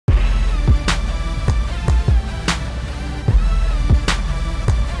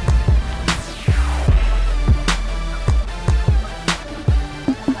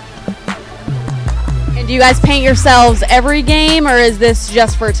Do you guys paint yourselves every game, or is this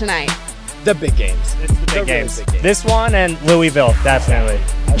just for tonight? The big games. It's the big games. Really big games. This one and Louisville, definitely.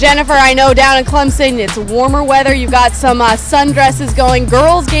 Jennifer, I know down in Clemson it's warmer weather. You've got some sundresses going.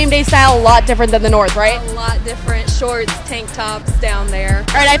 Girls game day style, a lot different than the North, right? A lot different. Shorts, tank tops down there.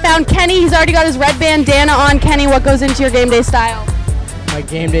 All right, I found Kenny. He's already got his red bandana on. Kenny, what goes into your game day style? My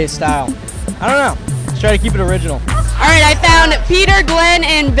game day style? I don't know. Let's try to keep it original. All right, I found Peter, Glenn,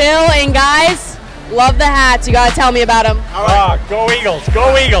 and Bill. And guys, love the hats. You got to tell me about them. All right. Go Eagles.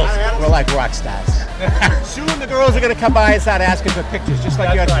 Go Eagles. We're like rock stars. Soon the girls are going to come by and start asking for pictures, just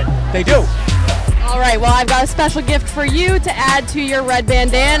like they do. All right, well, I've got a special gift for you to add to your red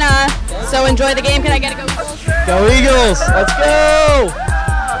bandana. So enjoy the game. Can I get a go Eagles? Go Eagles. Let's go.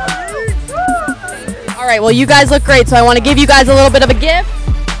 All right, well, you guys look great, so I want to give you guys a little bit of a gift.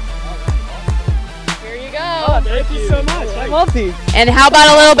 Here you go. Oh, thank you so much. I love these. And how about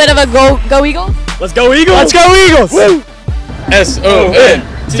a little bit of a go Eagles? Let's go Eagles. Let's go Eagles. Woo. SONTIGERS.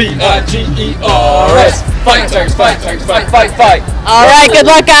 Fight, Tigers, fight, Tigers, fight, fight, fight. All right, good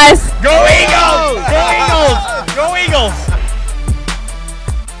luck, guys. Go Eagles.